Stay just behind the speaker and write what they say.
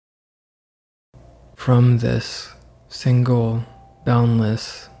from this single,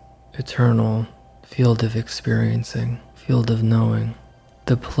 boundless, eternal field of experiencing, field of knowing,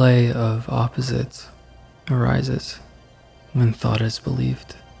 the play of opposites arises when thought is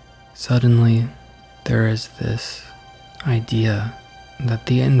believed. Suddenly, there is this idea that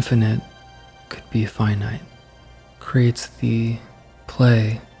the infinite could be finite, creates the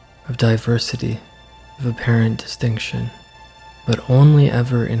play of diversity, of apparent distinction, but only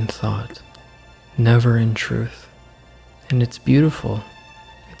ever in thought, never in truth. And it's beautiful,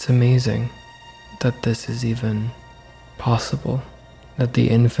 it's amazing that this is even possible, that the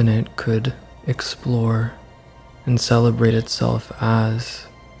infinite could explore and celebrate itself as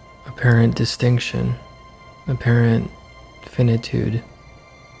apparent distinction, apparent finitude.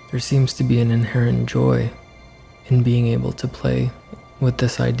 There seems to be an inherent joy in being able to play with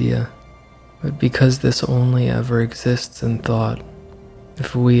this idea. But because this only ever exists in thought,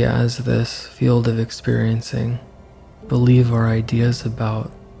 if we as this field of experiencing believe our ideas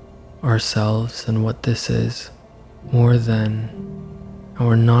about ourselves and what this is more than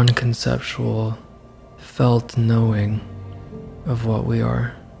our non-conceptual felt knowing of what we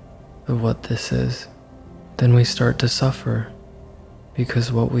are, of what this is, then we start to suffer,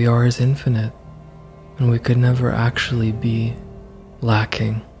 because what we are is infinite, and we could never actually be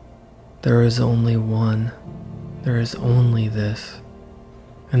lacking. There is only one. There is only this.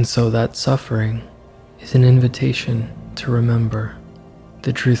 And so that suffering is an invitation to remember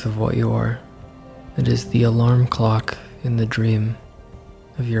the truth of what you are. It is the alarm clock in the dream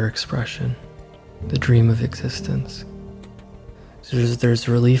of your expression, the dream of existence. So there's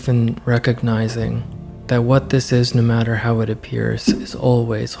relief in recognizing that what this is, no matter how it appears, is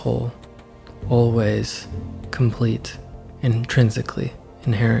always whole, always complete, intrinsically,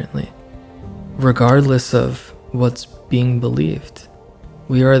 inherently, regardless of what's being believed.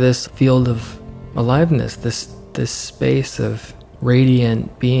 We are this field of aliveness, this space of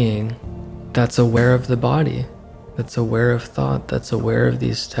radiant being that's aware of the body, that's aware of thought, that's aware of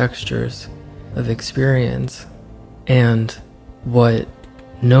these textures of experience. And what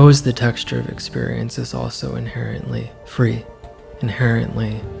knows the texture of experience is also inherently free,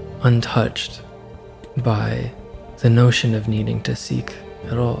 inherently untouched by the notion of needing to seek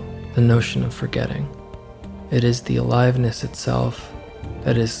at all, the notion of forgetting. It is the aliveness itself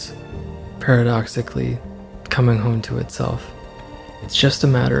that is paradoxically coming home to itself. It's just a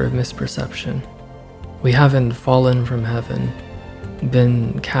matter of misperception. We haven't fallen from heaven,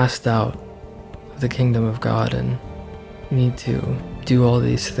 been cast out of the kingdom of God, and need to do all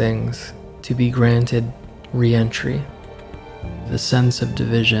these things to be granted re-entry. The sense of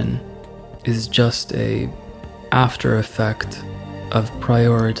division is just a after effect of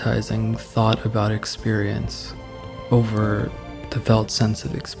prioritizing thought about experience over the felt sense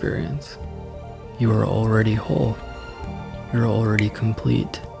of experience. You are already whole. You're already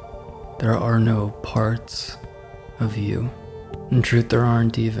complete. There are no parts of you. In truth, there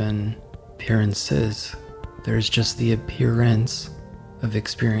aren't even appearances. There's just the appearance of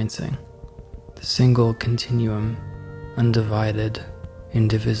experiencing. The single continuum, undivided,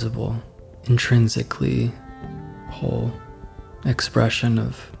 indivisible, intrinsically whole expression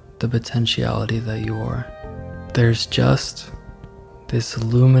of the potentiality that you are. There's just this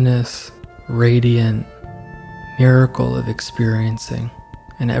luminous, radiant miracle of experiencing,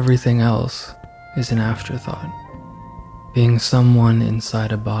 and everything else is an afterthought. Being someone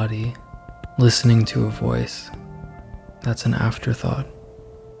inside a body, listening to a voice, that's an afterthought.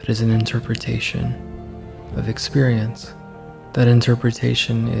 It is an interpretation of experience. That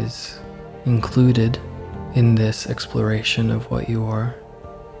interpretation is included in this exploration of what you are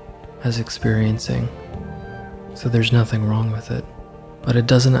as experiencing. So there's nothing wrong with it, but it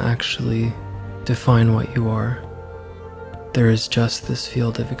doesn't actually define what you are. There is just this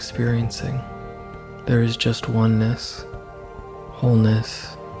field of experiencing. There is just oneness,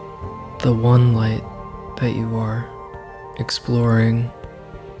 wholeness, the one light that you are, exploring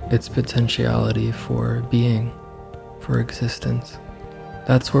its potentiality for being, for existence.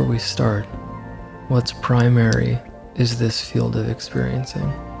 That's where we start. What's primary is this field of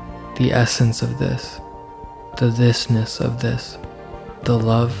experiencing, the essence of this, the thisness of this, the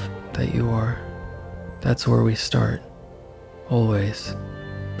love that you are. That's where we start, always,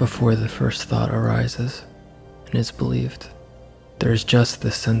 before the first thought arises and is believed. There's just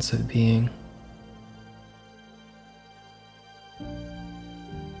this sense of being.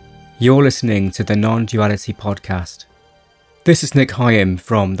 You're listening to the Nonduality podcast. This is Nick Higham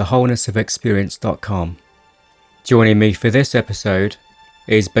from thewholenessofexperience.com. Joining me for this episode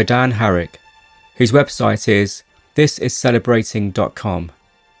is Bohdan Harik, whose website is thisiscelebrating.com.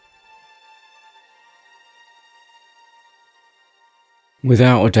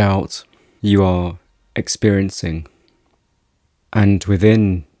 Without a doubt, you are experiencing. And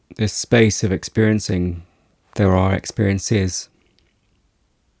within this space of experiencing, there are experiences.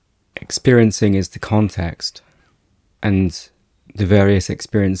 Experiencing is the context, and the various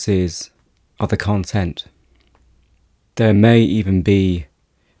experiences are the content. There may even be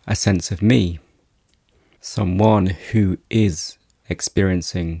a sense of me, someone who is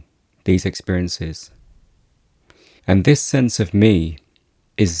experiencing these experiences. And this sense of me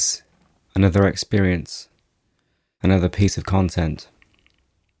is another experience, another piece of content.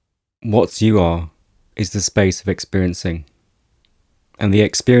 What you are is the space of experiencing. And the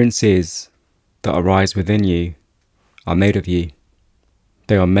experiences that arise within you are made of you.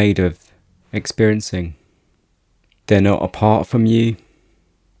 They are made of experiencing. They're not apart from you.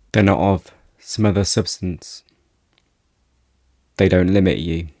 They're not of some other substance. They don't limit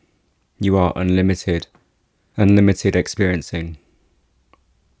you. You are unlimited experiencing.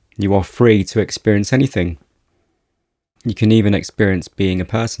 You are free to experience anything. You can even experience being a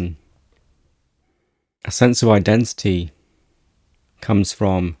person. A sense of identity comes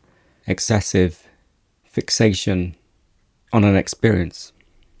from excessive fixation on an experience.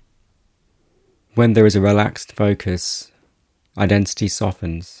 When there is a relaxed focus, identity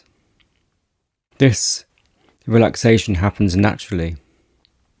softens. This relaxation happens naturally,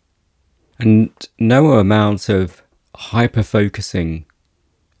 and no amount of hyper-focusing,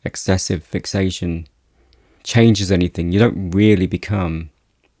 excessive fixation changes anything. You don't really become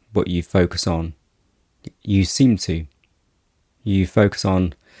what you focus on. You seem to. You focus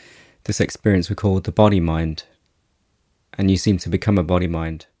on this experience we call the body-mind, and you seem to become a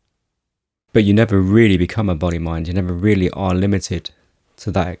body-mind. But you never really become a body-mind. You never really are limited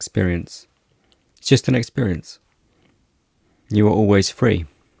to that experience. It's just an experience. You are always free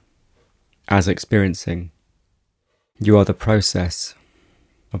as experiencing. You are the process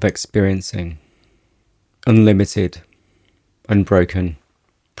of experiencing, unlimited, unbroken,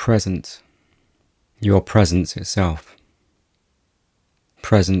 present. You are presence itself.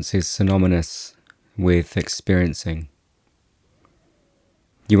 Presence is synonymous with experiencing.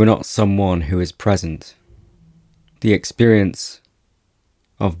 You are not someone who is present. The experience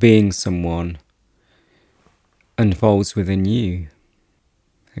of being someone unfolds within you,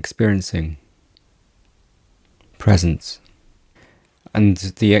 experiencing presence. And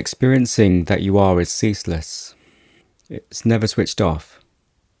the experiencing that you are is ceaseless. It's never switched off.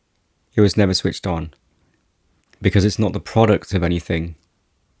 It was never switched on. Because it's not the product of anything.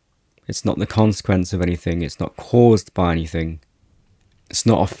 It's not the consequence of anything. It's not caused by anything. It's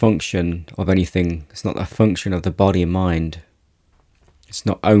not a function of anything. It's not a function of the body and mind. It's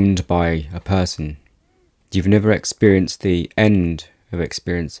not owned by a person. You've never experienced the end of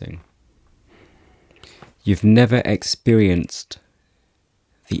experiencing. You've never experienced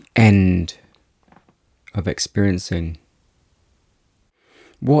the end of experiencing.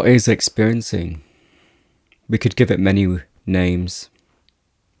 What is experiencing? We could give it many names,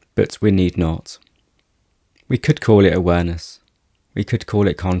 but we need not. We could call it awareness. We could call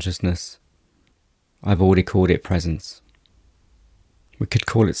it consciousness. I've already called it presence. We could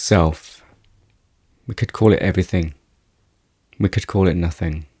call it self. We could call it everything. We could call it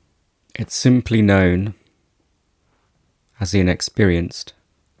nothing. It's simply known as the inexperienced.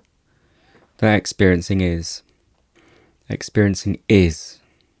 That experiencing is. Experiencing is.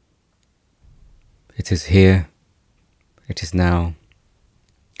 It is here. It is now.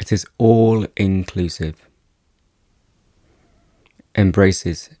 It is all inclusive.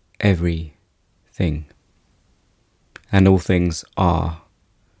 Embraces everything. And all things are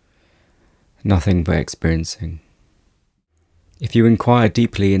nothing but experiencing. If you inquire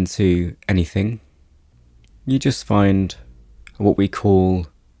deeply into anything, you just find what we call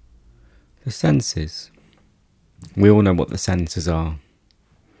the senses. We all know what the senses are.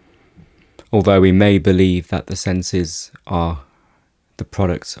 Although we may believe that the senses are the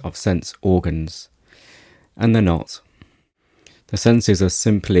products of sense organs, and they're not. The senses are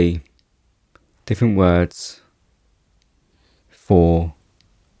simply different words for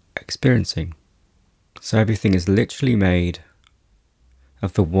experiencing. So everything is literally made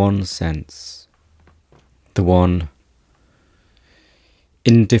of the one sense, the one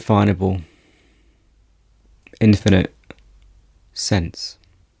indefinable, infinite sense.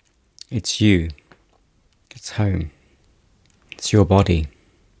 It's you. It's home. It's your body,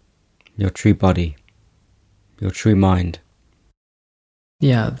 your true mind.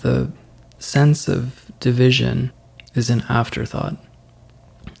 Yeah, the sense of division is an afterthought.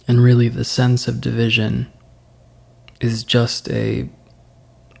 And really the sense of division is just a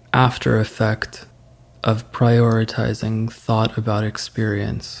after effect of prioritizing thought about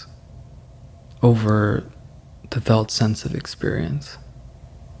experience over the felt sense of experience.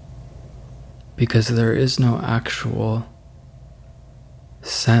 Because there is no actual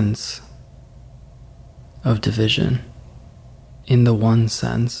sense of division in the one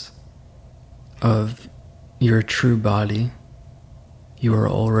sense of your true body. You are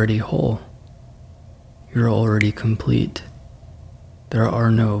already whole. You're already complete. There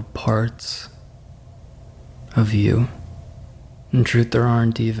are no parts of you. In truth, there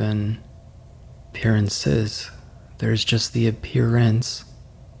aren't even appearances. There's just the appearance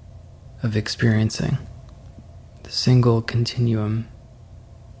of experiencing. The single continuum,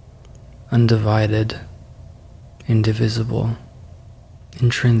 undivided, indivisible,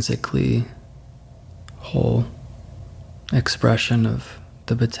 intrinsically whole expression of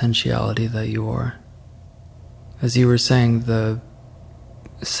the potentiality that you are. As you were saying, the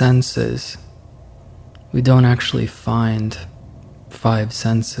senses, we don't actually find 5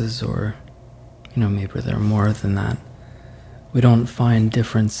 senses, or maybe there are more than that. We don't find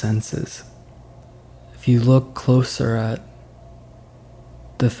different senses. If you look closer at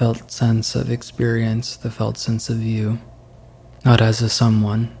the felt sense of experience, the felt sense of you, not as a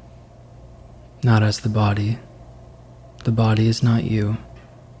someone, not as the body is not you,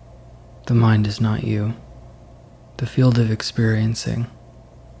 the mind is not you, the field of experiencing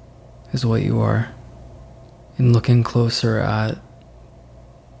is what you are. In looking closer at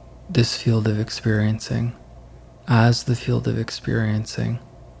this field of experiencing, as the field of experiencing,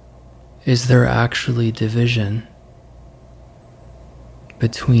 is there actually division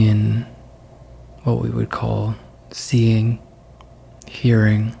between what we would call seeing,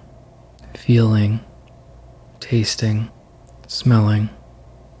 hearing, feeling, tasting, smelling,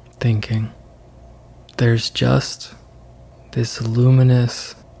 thinking? There's just this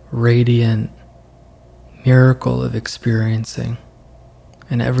luminous, radiant miracle of experiencing,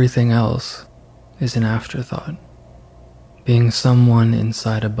 and everything else is an afterthought. Being someone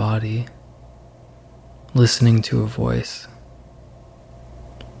inside a body, listening to a voice,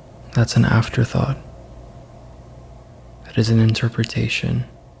 that's an afterthought. That is an interpretation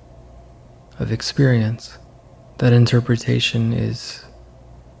of experience. That interpretation is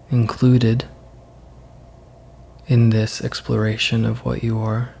included in this exploration of what you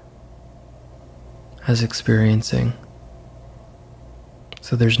are as experiencing.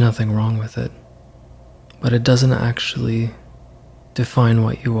 So there's nothing wrong with it. But it doesn't actually define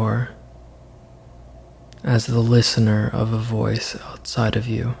what you are as the listener of a voice outside of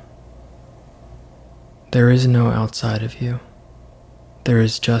you. There is no outside of you. There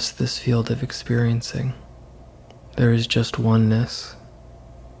is just this field of experiencing. There is just oneness,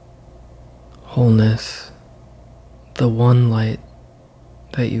 wholeness, the one light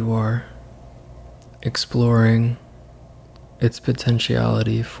that you are, exploring its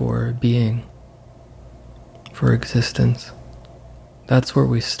potentiality for being, for existence. That's where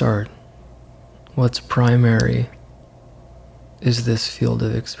we start. What's primary is this field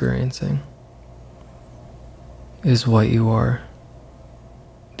of experiencing, is what you are,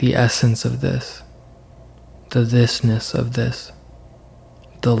 the essence of this, the thisness of this,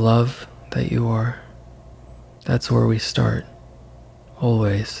 the love that you are. That's where we start,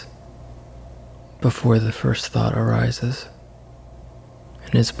 always, before the first thought arises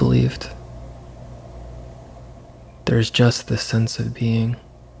and is believed. There's just this sense of being,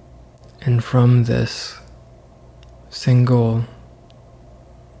 and from this single,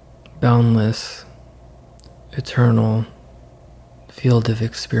 boundless, eternal field of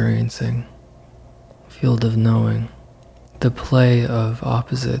experiencing, field of knowing, the play of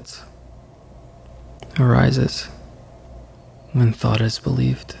opposites arises when thought is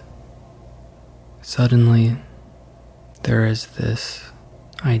believed. Suddenly, there is this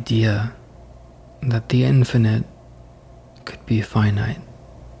idea that the infinite could be finite,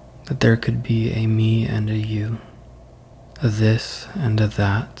 that there could be a me and a you, a this and a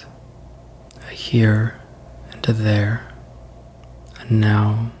that, a here and a there, a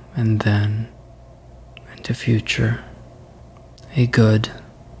now and then, and a future, a good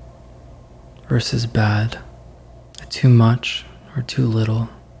versus bad, a too much or too little,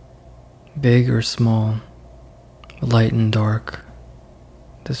 big or small, light and dark.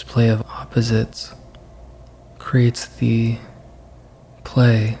 This play of opposites creates the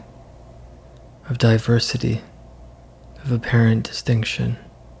play of diversity, of apparent distinction,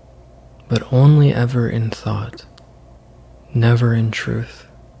 but only ever in thought, never in truth.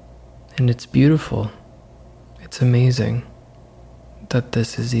 And it's beautiful, it's amazing that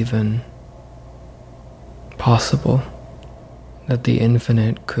this is even possible, that the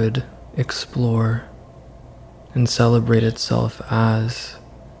infinite could explore and celebrate itself as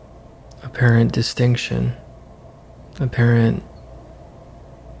apparent distinction, apparent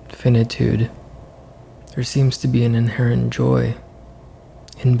finitude. There seems to be an inherent joy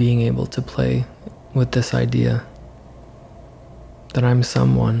in being able to play with this idea that I'm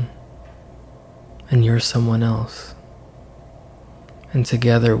someone and you're someone else, and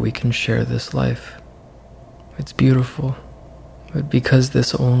together we can share this life. It's beautiful, but because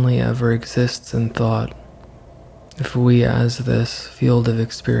this only ever exists in thought, if we as this field of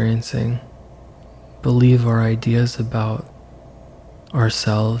experiencing believe our ideas about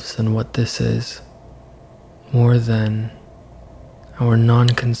ourselves and what this is more than our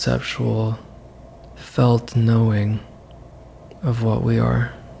non-conceptual felt knowing of what we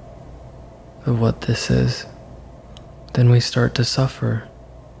are, of what this is, then we start to suffer,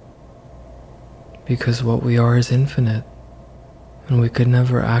 because what we are is infinite, and we could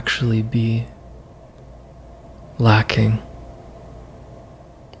never actually be lacking.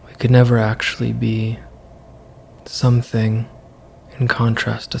 We could never actually be something in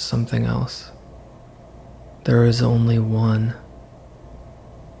contrast to something else. There is only one.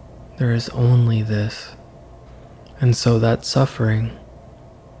 There is only this. And so that suffering,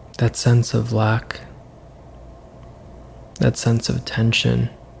 that sense of lack, that sense of tension,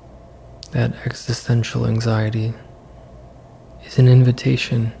 that existential anxiety, is an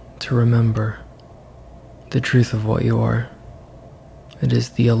invitation to remember the truth of what you are. It is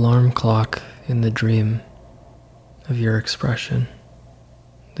the alarm clock in the dream of your expression,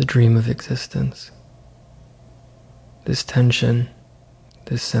 the dream of existence. This tension,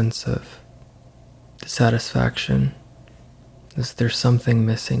 this sense of dissatisfaction, there's something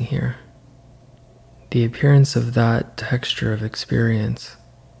missing here. The appearance of that texture of experience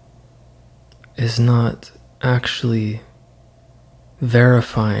is not actually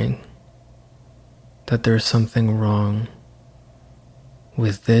verifying that there's something wrong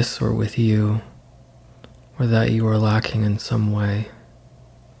with this or with you, or that you are lacking in some way,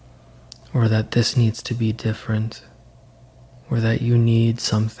 or that this needs to be different, or that you need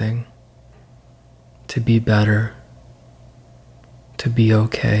something to be better, to be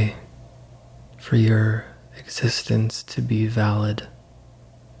okay, for your existence to be valid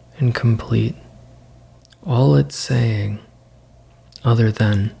and complete. All it's saying, other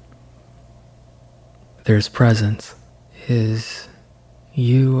than there's presence, is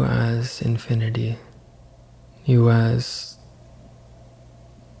you as infinity, you as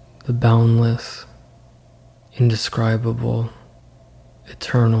the boundless, indescribable,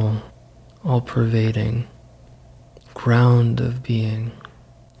 eternal, all-pervading ground of being,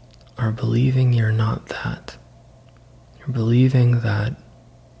 are believing you're not that. You're believing that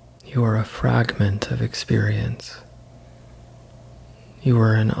you are a fragment of experience. You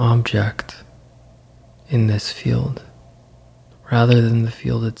are an object in this field, rather than the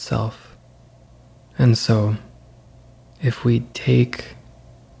field itself. And so, if we take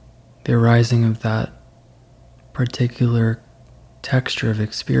the arising of that particular texture of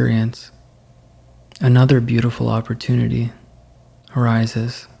experience, another beautiful opportunity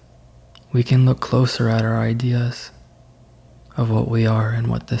arises. We can look closer at our ideas of what we are and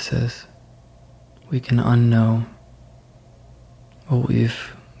what this is. We can unknow what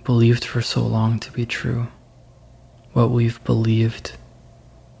we've believed for so long to be true, what we've believed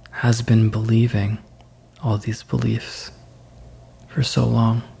has been believing all these beliefs for so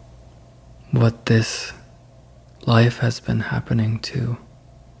long, what this life has been happening to.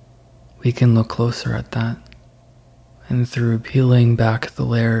 We can look closer at that, and through peeling back the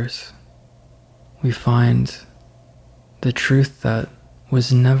layers, we find the truth that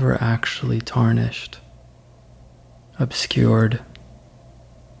was never actually tarnished, obscured,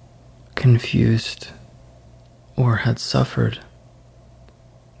 confused, or had suffered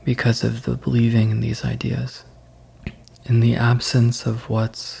because of the believing in these ideas. In the absence of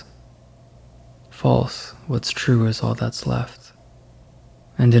what's false, what's true is all that's left.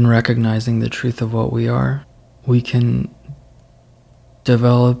 And in recognizing the truth of what we are, we can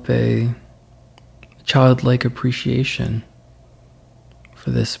develop a childlike appreciation for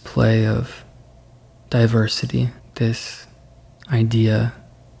this play of diversity, this idea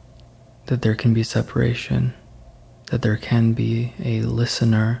that there can be separation, that there can be a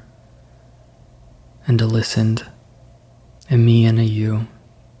listener and a listened, a me and a you,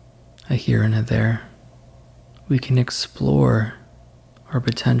 a here and a there. We can explore our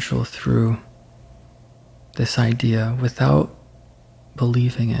potential through this idea without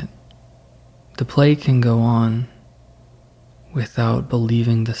believing it. The play can go on without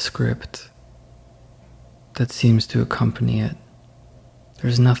believing the script that seems to accompany it.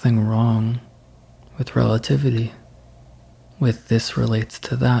 There's nothing wrong with relativity, with this relates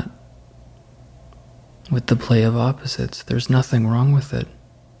to that, with the play of opposites. There's nothing wrong with it.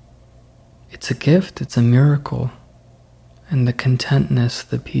 It's a gift, it's a miracle. And the contentness,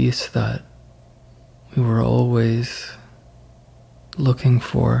 the peace that we were always looking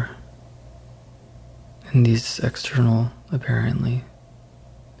for in these external, apparently,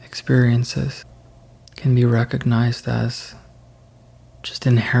 experiences can be recognized as just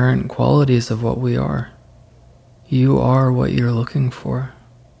inherent qualities of what we are. You are what you're looking for,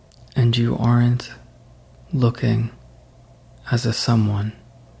 and you aren't looking as a someone,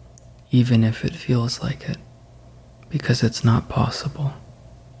 even if it feels like it, because it's not possible.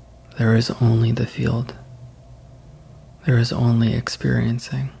 There is only the field. There is only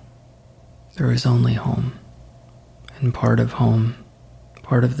experiencing. There is only home. And part of home,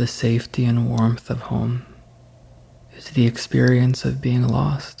 part of the safety and warmth of home, is the experience of being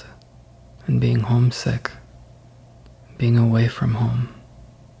lost and being homesick, being away from home,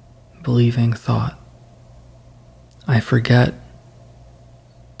 believing thought. I forget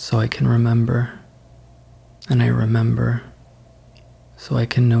so I can remember, and I remember so I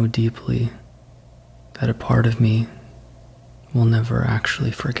can know deeply that a part of me will never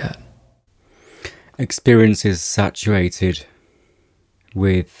actually forget. Experience is saturated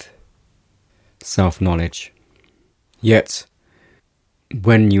with self-knowledge. Yet,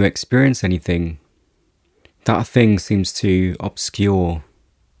 when you experience anything, that thing seems to obscure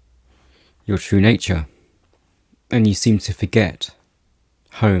your true nature, and you seem to forget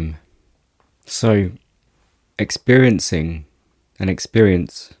home. So, experiencing an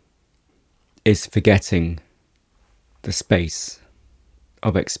experience is forgetting the space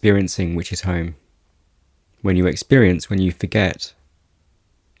of experiencing, which is home. When you experience, when you forget,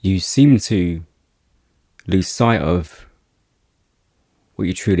 you seem to lose sight of what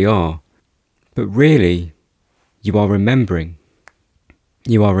you truly are. But really, you are remembering.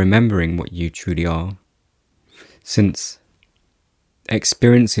 You are remembering what you truly are, since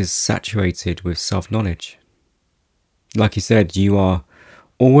experience is saturated with self-knowledge. Like you said, you are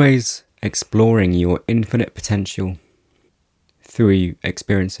always exploring your infinite potential through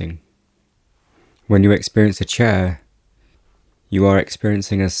experiencing. When you experience a chair, you are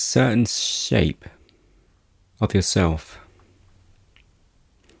experiencing a certain shape of yourself.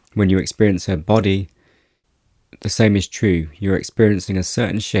 When you experience a body, the same is true. You're experiencing a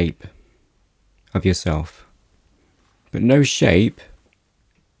certain shape of yourself. But no shape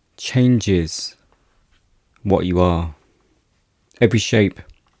changes what you are. Every shape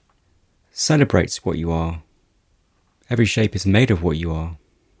celebrates what you are. Every shape is made of what you are.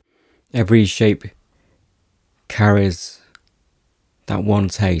 Every shape carries that one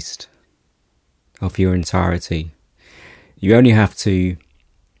taste of your entirety. You only have to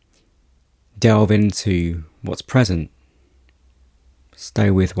delve into what's present. Stay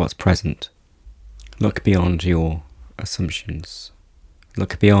with what's present. Look beyond your assumptions.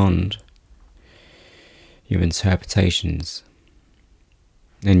 Look beyond your interpretations.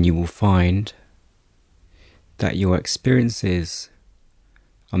 And you will find that your experiences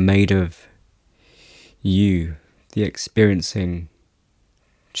are made of you, the experiencing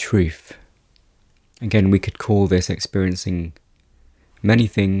truth. Again, we could call this experiencing many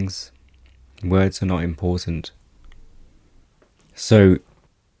things. Words are not important. So,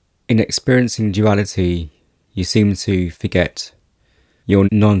 in experiencing duality, you seem to forget your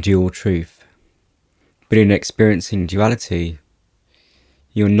non-dual truth. But in experiencing duality,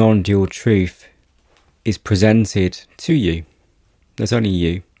 your non-dual truth is presented to you. There's only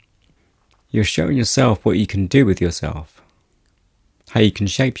you. You're showing yourself what you can do with yourself, how you can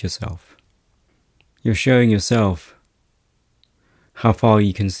shape yourself. You're showing yourself how far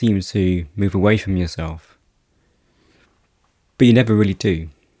you can seem to move away from yourself. But you never really do.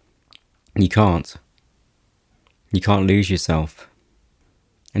 You can't. You can't lose yourself.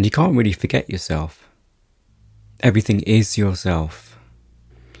 And you can't really forget yourself. Everything is yourself.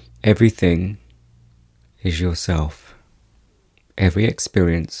 Everything is yourself. Every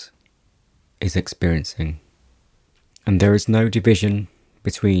experience is experiencing. And there is no division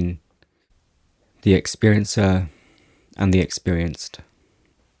between the experiencer and the experienced.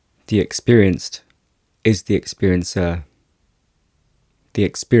 The experienced is the experiencer. The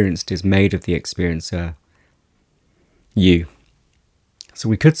experienced is made of the experiencer. You. So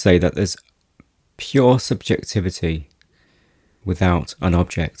we could say that there's pure subjectivity without an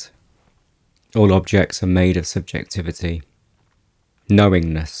object. All objects are made of subjectivity.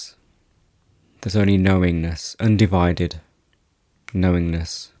 Knowingness. There's only knowingness, undivided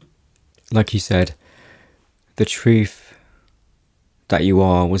knowingness. Like you said, the truth that you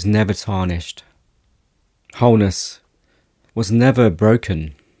are was never tarnished Wholeness was never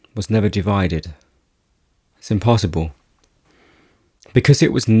broken, was never divided. It's impossible. Because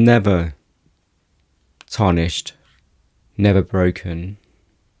it was never tarnished, never broken,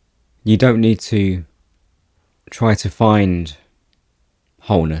 you don't need to try to find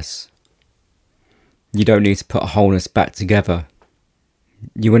wholeness. You don't need to put wholeness back together.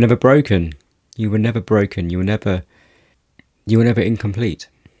 You were never broken. You were never broken. You were never incomplete.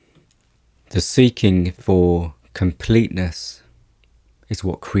 The seeking for completeness is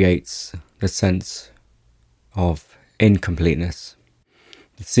what creates the sense of incompleteness.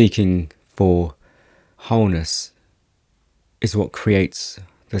 The seeking for wholeness is what creates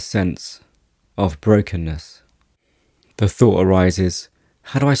the sense of brokenness. The thought arises,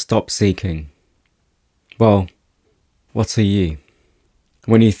 how do I stop seeking? Well, what are you?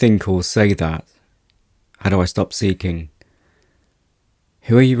 When you think or say that, how do I stop seeking?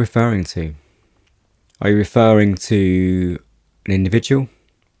 Who are you referring to? Are you referring to an individual?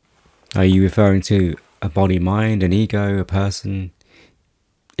 Are you referring to a body, mind, an ego, a person?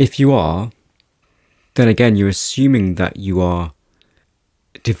 If you are, then again you're assuming that you are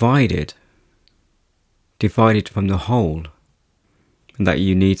divided from the whole, and that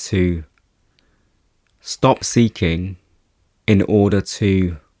you need to stop seeking in order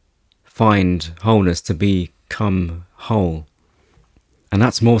to find wholeness, to become whole. And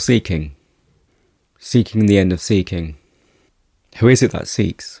that's more seeking. Seeking the end of seeking. Who is it that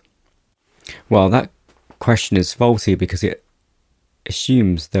seeks? Well, that question is faulty because it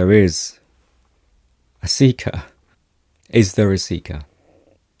assumes there is a seeker. Is there a seeker?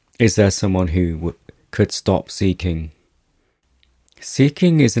 Is there someone who could stop seeking?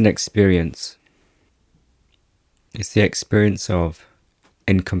 Seeking is an experience. It's the experience of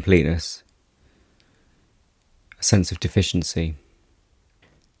incompleteness, a sense of deficiency.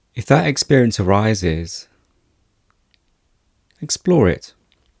 If that experience arises, explore it.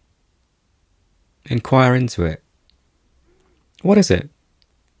 Inquire into it. What is it?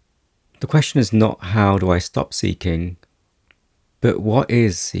 The question is not how do I stop seeking, but what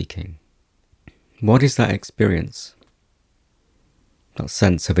is seeking? What is that experience? That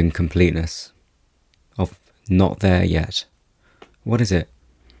sense of incompleteness, of not there yet. What is it?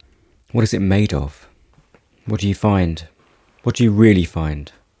 What is it made of? What do you find? What do you really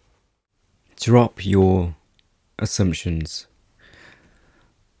find? Drop your assumptions.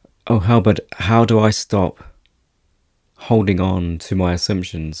 Oh, how do I stop holding on to my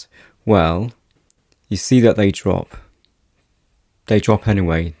assumptions? Well, you see that they drop. They drop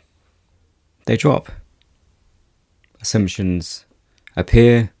anyway. They drop. Assumptions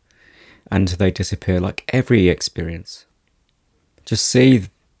appear and they disappear like every experience. Just see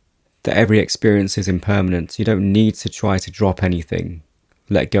that every experience is impermanent. You don't need to try to drop anything,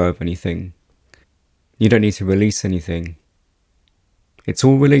 let go of anything. You don't need to release anything. It's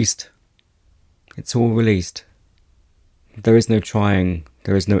all released. It's all released. There is no trying.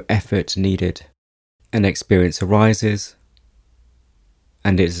 There is no effort needed. An experience arises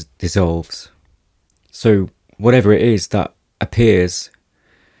and it dissolves. So whatever it is that appears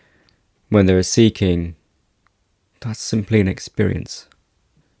when there is seeking, that's simply an experience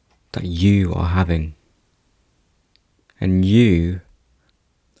that you are having. And you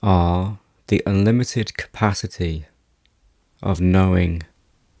are the unlimited capacity of knowing,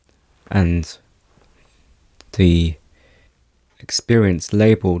 and the experience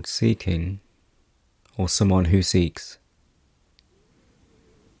labelled seeking, or someone who seeks,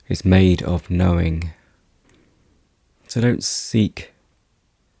 is made of knowing. So don't seek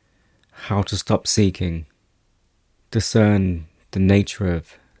how to stop seeking. Discern the nature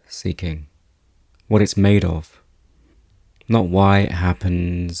of seeking, what it's made of, not why it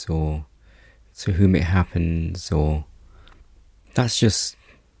happens or to whom it happens, or that's just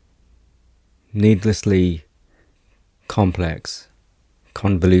needlessly complex,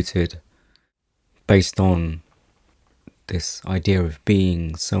 convoluted, based on this idea of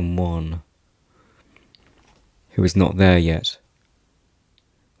being someone who is not there yet.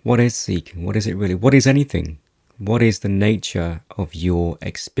 What is seeking? What is it really? What is anything? What is the nature of your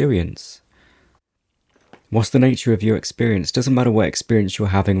experience? What's the nature of your experience? Doesn't matter what experience you're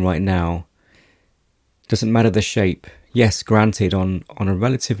having right now. Doesn't matter the shape. Yes, granted, on a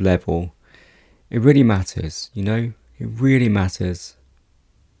relative level, it really matters, you know? It really matters.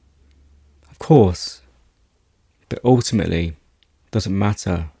 Of course. But ultimately, doesn't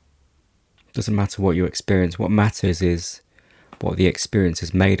matter. Doesn't matter what you experience. What matters is what the experience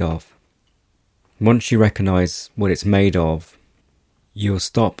is made of. Once you recognise what it's made of, you'll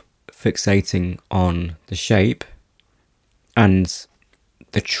stop fixating on the shape, and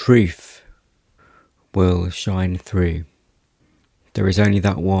the truth will shine through. There is only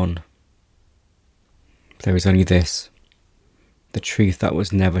that one. There is only this. The truth that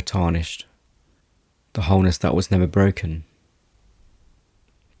was never tarnished. The wholeness that was never broken.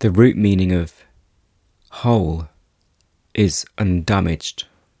 The root meaning of whole is undamaged,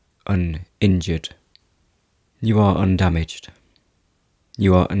 uninjured. You are undamaged.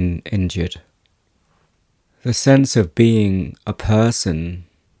 You are uninjured. The sense of being a person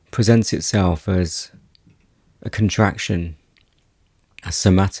presents itself as a contraction, a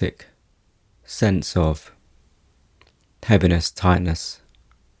somatic sense of heaviness, tightness,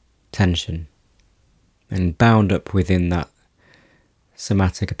 tension, and bound up within that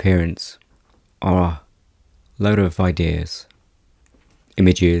somatic appearance are a load of ideas,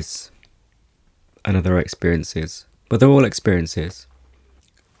 images, and other experiences, but they're all experiences.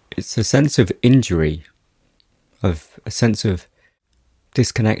 It's a sense of injury, of a sense of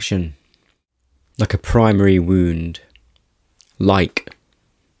disconnection, like a primary wound, like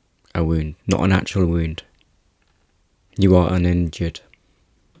a wound, not an actual wound. You are uninjured.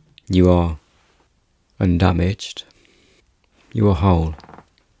 You are undamaged. You are whole.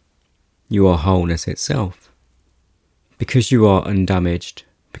 You are wholeness itself. Because you are undamaged,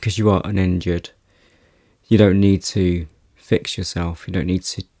 because you are uninjured, you don't need to fix yourself. You don't need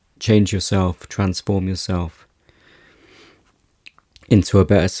to change yourself, transform yourself into a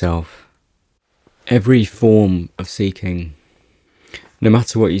better self. Every form of seeking, no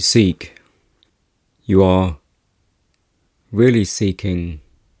matter what you seek, you are really seeking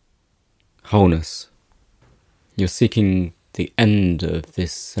wholeness. You're seeking the end of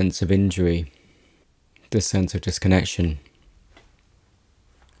this sense of injury, this sense of disconnection.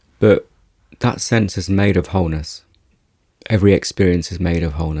 But that sense is made of wholeness. Every experience is made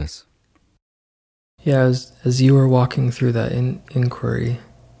of wholeness. Yeah, as you were walking through that inquiry,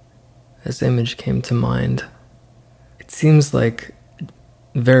 as the image came to mind, it seems like,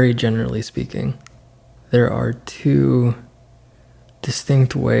 very generally speaking, there are two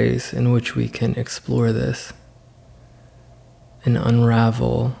distinct ways in which we can explore this and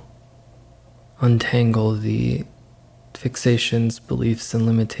unravel, untangle the fixations, beliefs, and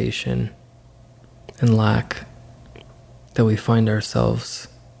limitation and lack that we find ourselves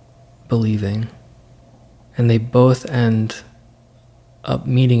believing. And they both end up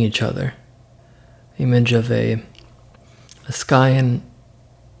meeting each other. The image of a sky and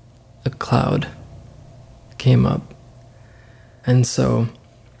a cloud came up. And so,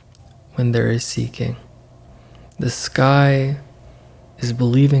 when there is seeking, the sky is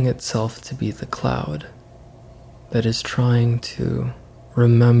believing itself to be the cloud that is trying to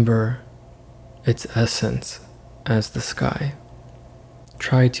remember its essence as the sky.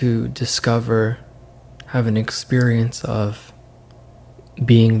 Try to discover, have an experience of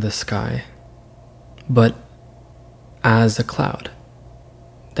being the sky, but as a cloud.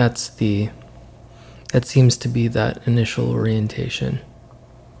 That seems to be that initial orientation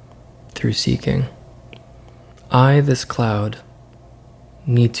through seeking. I, this cloud,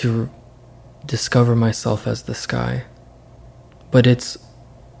 need to discover myself as the sky, but it's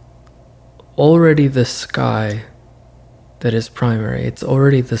already the sky that is primary. It's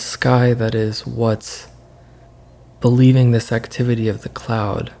already the sky that is what's believing this activity of the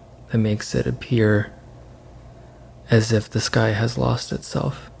cloud that makes it appear as if the sky has lost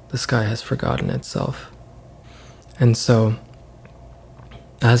itself, the sky has forgotten itself. And so,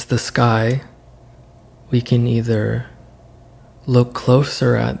 as the sky, we can either look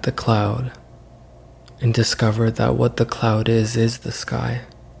closer at the cloud and discover that what the cloud is the sky.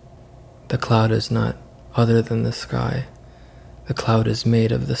 The cloud is not other than the sky. The cloud is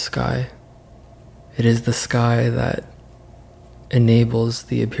made of the sky. It is the sky that enables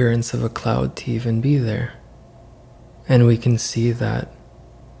the appearance of a cloud to even be there. And we can see that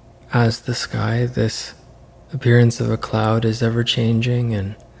as the sky, this appearance of a cloud is ever changing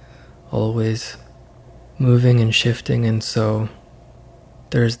and always moving and shifting, and so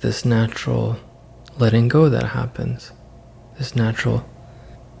there's this natural letting go that happens, this natural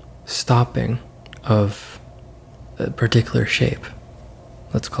stopping of a particular shape.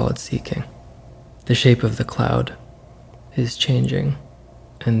 Let's call it seeking. The shape of the cloud is changing,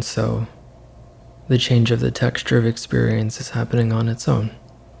 and so the change of the texture of experience is happening on its own.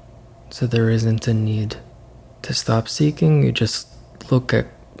 So there isn't a need to stop seeking. You just look at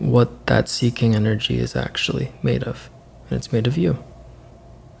what that seeking energy is actually made of, and it's made of you.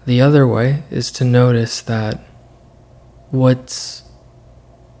 The other way is to notice that what's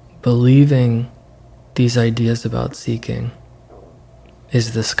believing these ideas about seeking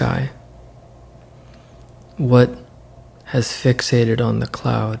is the sky. What has fixated on the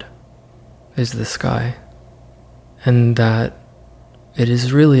cloud is the sky, and that it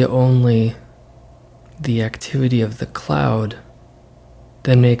is really only the activity of the cloud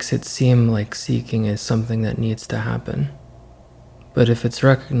that makes it seem like seeking is something that needs to happen. But if it's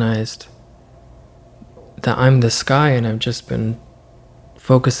recognized that I'm the sky and I've just been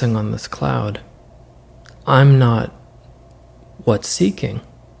focusing on this cloud, I'm not what's seeking.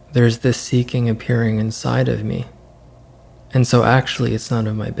 There's this seeking appearing inside of me. And so actually it's none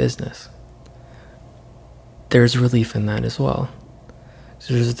of my business. There's relief in that as well.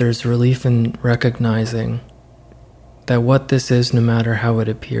 So there's relief in recognizing that what this is, no matter how it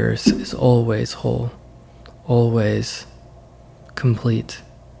appears, is always whole, always complete,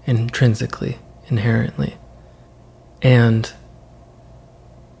 intrinsically, inherently. And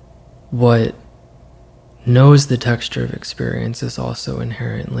what knows the texture of experience is also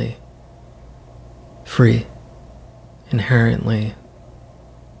inherently free, inherently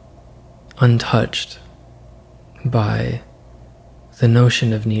untouched by the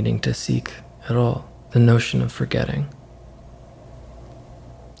notion of needing to seek at all, the notion of forgetting.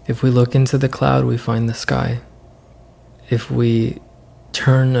 If we look into the cloud, we find the sky. If we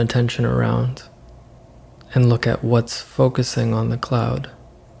turn attention around and look at what's focusing on the cloud,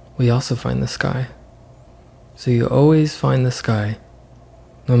 we also find the sky. So you always find the sky,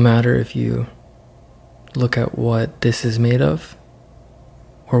 no matter if you look at what this is made of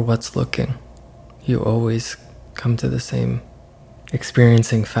or what's looking. You always come to the same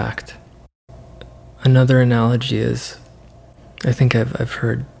experiencing fact. Another analogy is, I think I've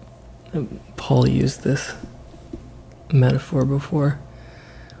heard Paul use this metaphor before,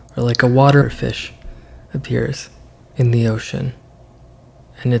 or like a water fish appears in the ocean,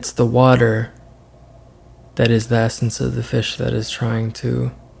 and it's the water that is the essence of the fish that is trying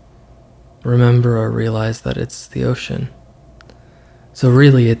to remember or realize that it's the ocean. So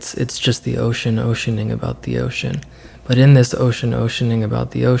really it's just the ocean oceaning about the ocean. But in this ocean oceaning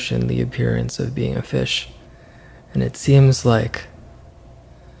about the ocean, the appearance of being a fish. And it seems like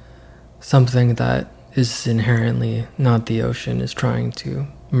something that is inherently not the ocean is trying to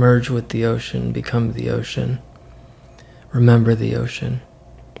merge with the ocean, become the ocean, remember the ocean.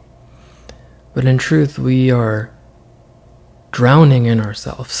 But in truth, we are drowning in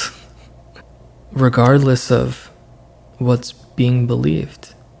ourselves, regardless of what's being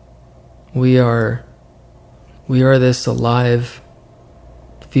believed. We are this alive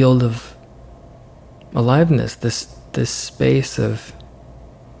field of aliveness, this space of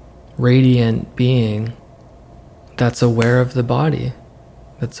radiant being that's aware of the body,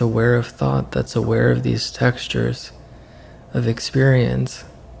 that's aware of thought, that's aware of these textures of experience.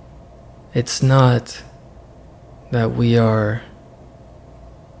 It's not that we are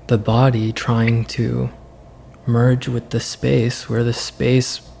the body trying to merge with the space. We're the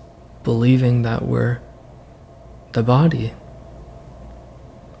space believing that we're the body,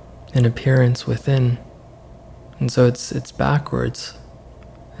 an appearance within. And so it's backwards.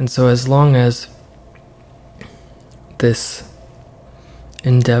 And so as long as this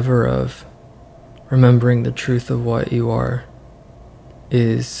endeavor of remembering the truth of what you are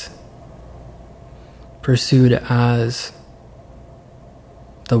is pursued as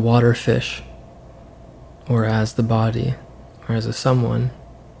the water fish, or as the body, or as a someone,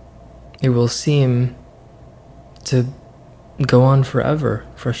 it will seem to go on forever,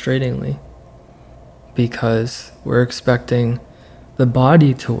 frustratingly, because we're expecting the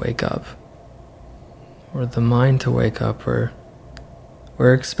body to wake up, or the mind to wake up, or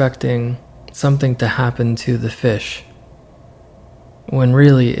we're expecting something to happen to the fish, when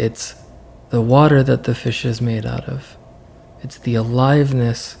really it's the water that the fish is made out of. It's the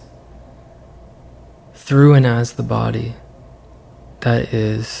aliveness through and as the body that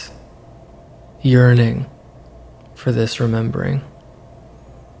is yearning for this remembering.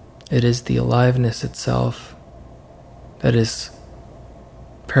 It is the aliveness itself that is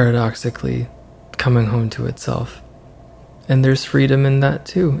paradoxically coming home to itself. And there's freedom in that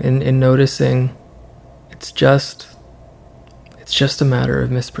too, in noticing it's just a matter of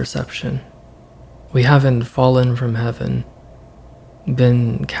misperception. We haven't fallen from heaven,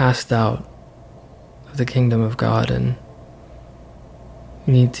 been cast out of the kingdom of God, and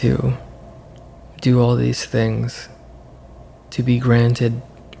we need to do all these things to be granted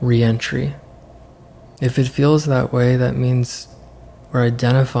re-entry. If it feels that way, that means we're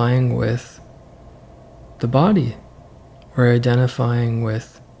identifying with the body. We're identifying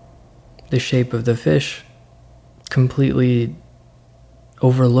with the shape of the fish, completely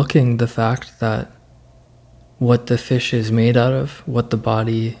overlooking the fact that what the fish is made out of, what the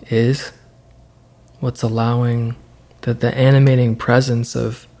body is, what's allowing that the animating presence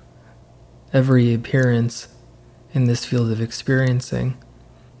of every appearance in this field of experiencing,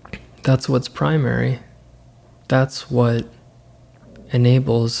 that's what's primary. That's what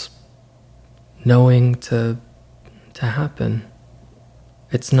enables knowing to happen.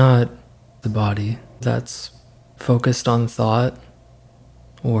 It's not the body that's focused on thought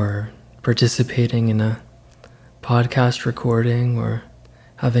or participating in a podcast recording or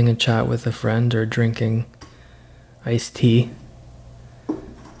having a chat with a friend or drinking iced tea,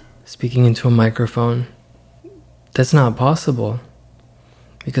 speaking into a microphone. That's not possible,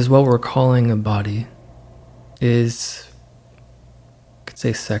 because what we're calling a body is, I could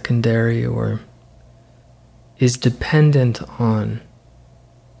say, secondary, or is dependent on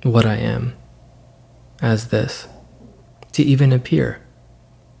what I am as this, to even appear,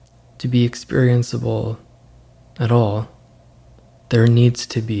 to be experienceable at all. There needs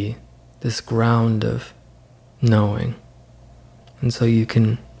to be this ground of knowing. And so you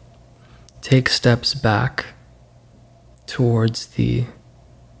can take steps back towards the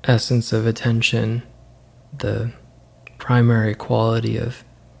essence of attention, the primary quality of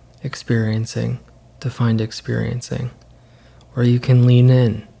experiencing, to find experiencing. Or you can lean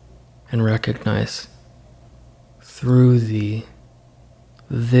in and recognize through the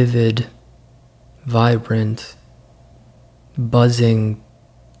vivid, vibrant, buzzing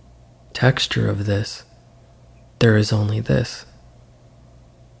texture of this, there is only this.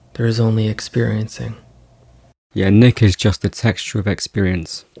 There is only experiencing. Yeah, Nick is just the texture of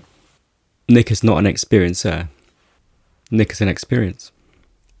experience. Nick is not an experiencer. Nick is an experience.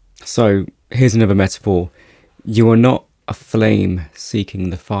 So, here's another metaphor. You are not a flame seeking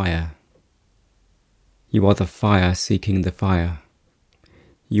the fire. You are the fire seeking the fire.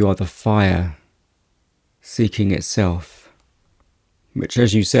 You are the fire seeking itself. Which,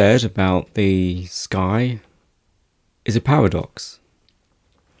 as you said about the sky, is a paradox.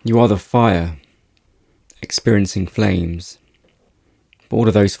 You are the fire experiencing flames, but all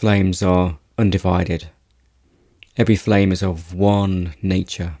of those flames are undivided. Every flame is of one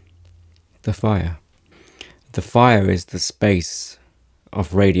nature, the fire. The fire is the space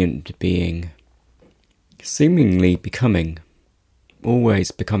of radiant being, seemingly becoming, always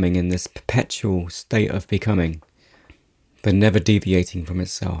becoming in this perpetual state of becoming, but never deviating from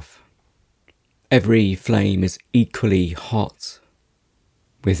itself. Every flame is equally hot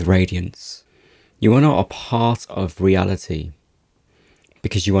with radiance. You are not a part of reality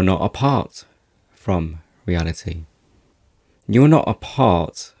because you are not apart from reality. You are not a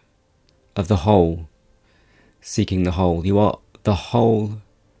part of the whole, seeking the whole. You are the whole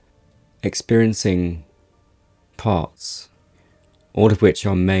experiencing parts, all of which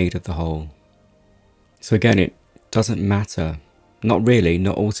are made of the whole. So again, it doesn't matter, not really,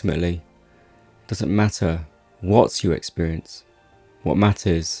 not ultimately, it doesn't matter what you experience. What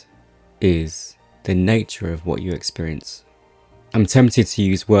matters is the nature of what you experience. I'm tempted to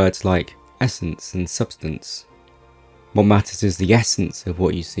use words like essence and substance. What matters is the essence of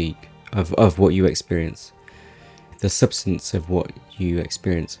what you seek, of what you experience, the substance of what you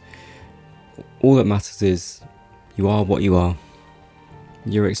experience. All that matters is you are what you are.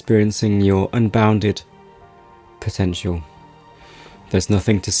 You're experiencing your unbounded potential. There's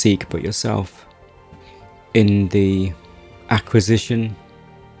nothing to seek but yourself. In the acquisition,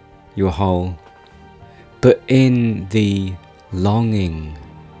 you're whole. But in the longing,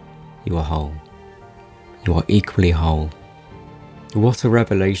 you are whole. You are equally whole. What a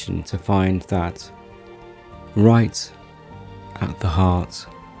revelation to find that right at the heart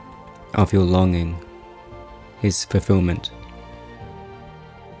of your longing is fulfillment.